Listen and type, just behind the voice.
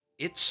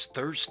It's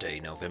Thursday,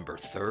 November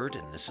 3rd,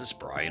 and this is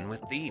Brian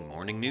with the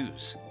Morning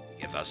News.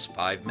 Give us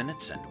 5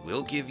 minutes and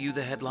we'll give you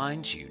the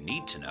headlines you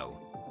need to know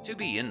to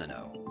be in the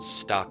know.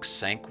 Stocks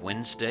sank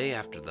Wednesday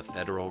after the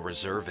Federal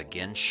Reserve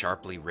again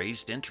sharply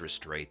raised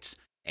interest rates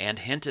and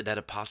hinted at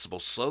a possible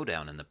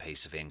slowdown in the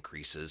pace of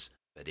increases,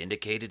 but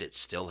indicated it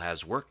still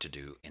has work to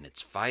do in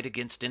its fight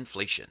against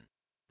inflation.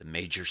 The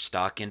major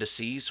stock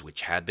indices,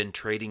 which had been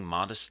trading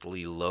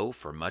modestly low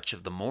for much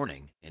of the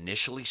morning,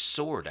 initially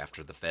soared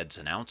after the Fed's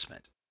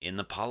announcement. In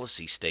the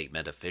policy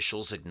statement,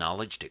 officials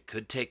acknowledged it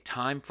could take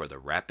time for the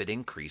rapid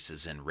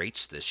increases in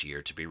rates this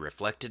year to be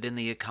reflected in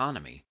the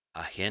economy,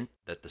 a hint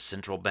that the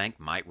central bank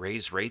might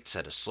raise rates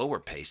at a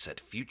slower pace at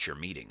future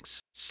meetings.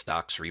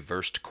 Stocks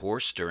reversed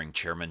course during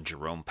Chairman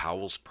Jerome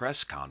Powell's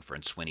press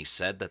conference when he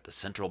said that the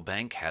central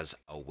bank has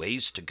a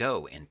ways to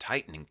go in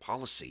tightening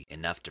policy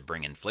enough to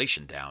bring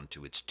inflation down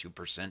to its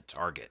 2%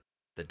 target.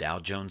 The Dow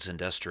Jones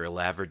Industrial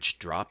Average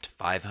dropped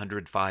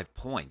 505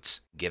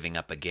 points, giving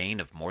up a gain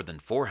of more than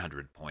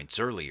 400 points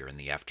earlier in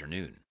the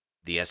afternoon.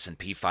 The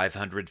S&P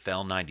 500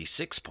 fell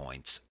 96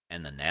 points,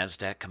 and the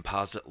Nasdaq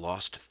Composite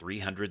lost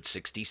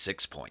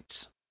 366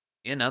 points.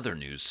 In other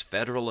news,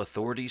 federal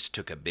authorities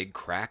took a big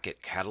crack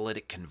at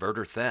catalytic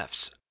converter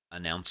thefts,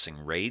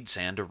 announcing raids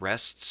and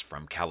arrests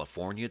from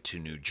California to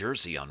New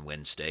Jersey on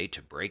Wednesday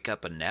to break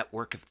up a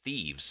network of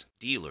thieves,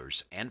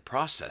 dealers, and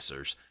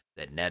processors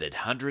that netted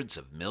hundreds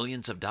of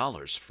millions of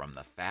dollars from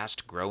the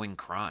fast-growing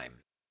crime.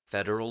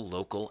 Federal,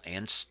 local,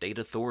 and state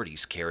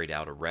authorities carried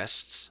out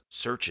arrests,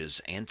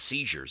 searches, and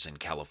seizures in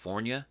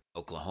California,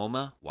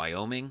 Oklahoma,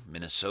 Wyoming,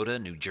 Minnesota,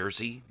 New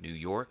Jersey, New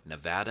York,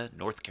 Nevada,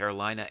 North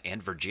Carolina,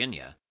 and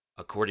Virginia,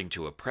 according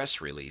to a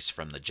press release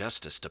from the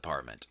Justice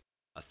Department.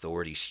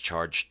 Authorities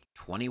charged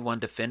 21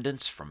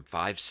 defendants from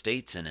 5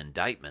 states in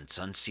indictments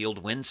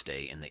unsealed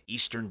Wednesday in the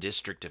Eastern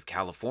District of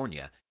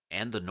California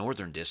and the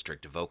Northern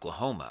District of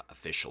Oklahoma,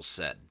 officials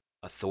said.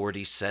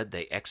 Authorities said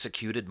they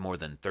executed more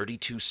than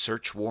 32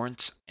 search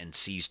warrants and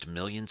seized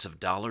millions of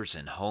dollars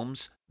in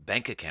homes,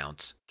 bank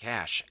accounts,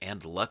 cash,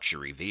 and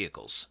luxury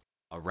vehicles.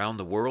 Around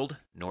the world,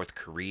 North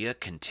Korea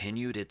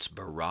continued its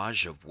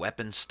barrage of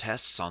weapons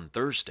tests on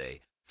Thursday,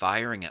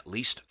 firing at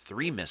least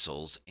 3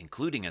 missiles,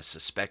 including a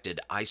suspected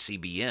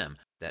ICBM,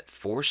 that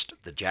forced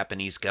the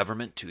Japanese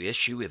government to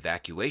issue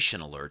evacuation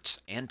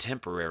alerts and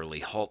temporarily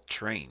halt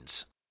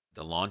trains.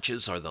 The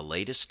launches are the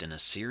latest in a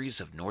series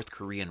of North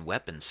Korean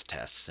weapons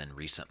tests in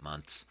recent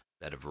months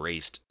that have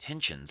raised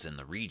tensions in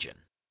the region.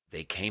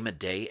 They came a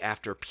day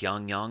after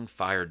Pyongyang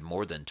fired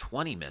more than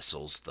 20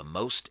 missiles, the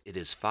most it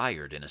has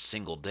fired in a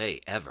single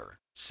day ever.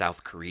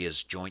 South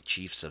Korea's Joint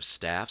Chiefs of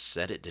Staff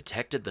said it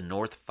detected the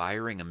North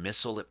firing a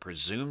missile it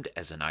presumed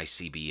as an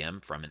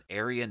ICBM from an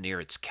area near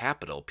its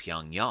capital,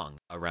 Pyongyang,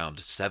 around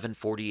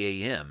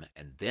 7:40 a.m.,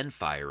 and then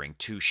firing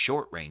 2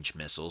 short-range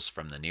missiles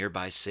from the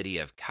nearby city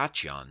of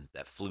Kacheon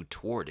that flew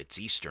toward its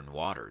eastern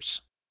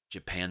waters.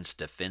 Japan's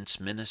defense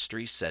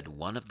ministry said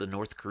one of the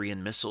North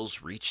Korean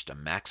missiles reached a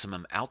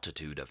maximum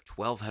altitude of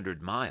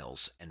 1,200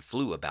 miles and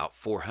flew about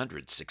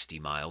 460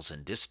 miles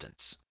in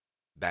distance.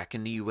 Back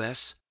in the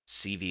U.S.,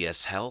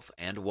 CVS Health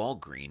and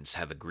Walgreens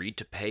have agreed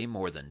to pay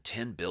more than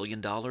 $10 billion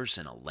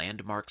in a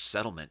landmark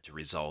settlement to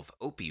resolve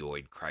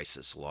opioid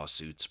crisis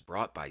lawsuits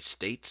brought by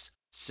states,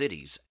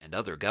 cities, and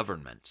other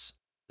governments.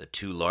 The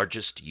 2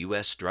 largest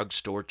U.S.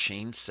 drugstore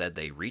chains said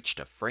they reached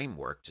a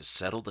framework to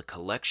settle the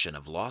collection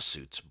of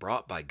lawsuits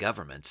brought by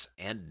governments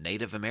and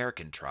Native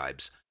American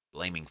tribes,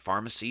 blaming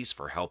pharmacies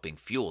for helping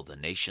fuel the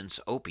nation's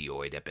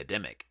opioid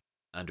epidemic.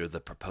 Under the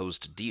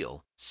proposed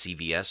deal,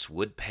 CVS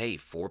would pay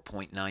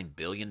 $4.9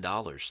 billion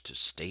to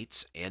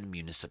states and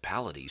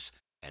municipalities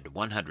and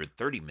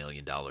 $130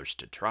 million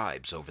to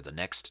tribes over the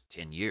next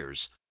 10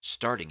 years,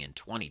 starting in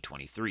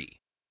 2023.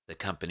 The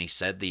company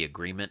said the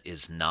agreement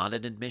is not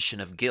an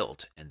admission of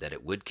guilt and that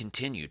it would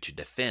continue to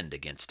defend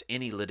against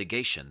any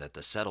litigation that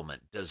the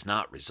settlement does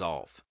not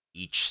resolve.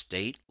 Each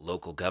state,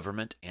 local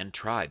government, and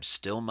tribe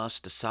still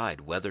must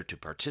decide whether to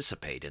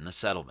participate in the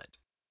settlement.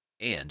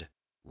 And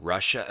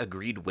Russia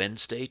agreed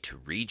Wednesday to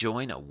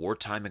rejoin a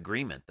wartime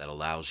agreement that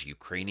allows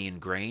Ukrainian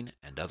grain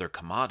and other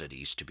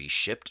commodities to be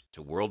shipped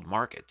to world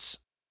markets.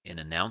 In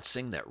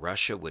announcing that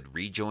Russia would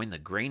rejoin the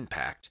Grain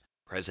Pact,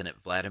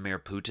 President Vladimir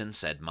Putin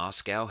said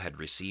Moscow had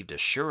received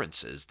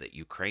assurances that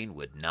Ukraine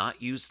would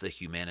not use the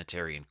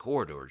humanitarian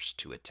corridors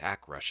to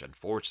attack Russian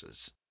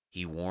forces.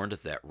 He warned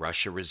that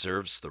Russia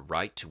reserves the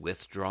right to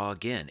withdraw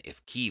again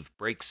if Kyiv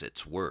breaks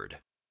its word.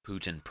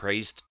 Putin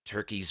praised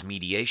Turkey's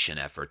mediation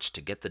efforts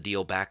to get the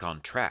deal back on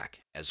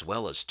track, as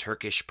well as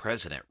Turkish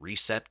President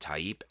Recep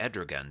Tayyip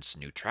Erdogan's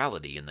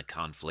neutrality in the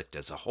conflict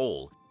as a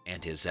whole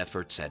and his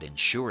efforts at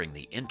ensuring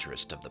the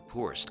interest of the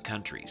poorest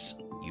countries.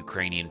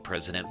 Ukrainian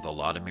President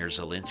Volodymyr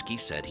Zelensky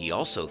said he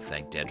also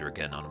thanked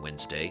Erdogan on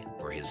Wednesday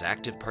for his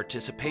active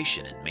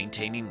participation in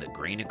maintaining the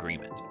grain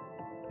agreement.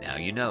 Now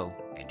you know,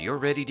 and you're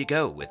ready to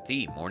go with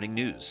the Morning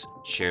News.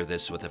 Share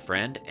this with a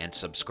friend and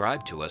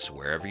subscribe to us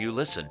wherever you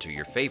listen to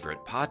your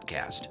favorite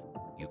podcast.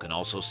 You can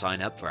also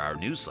sign up for our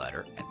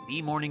newsletter at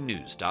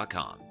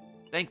themorningnews.com.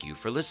 Thank you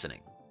for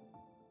listening.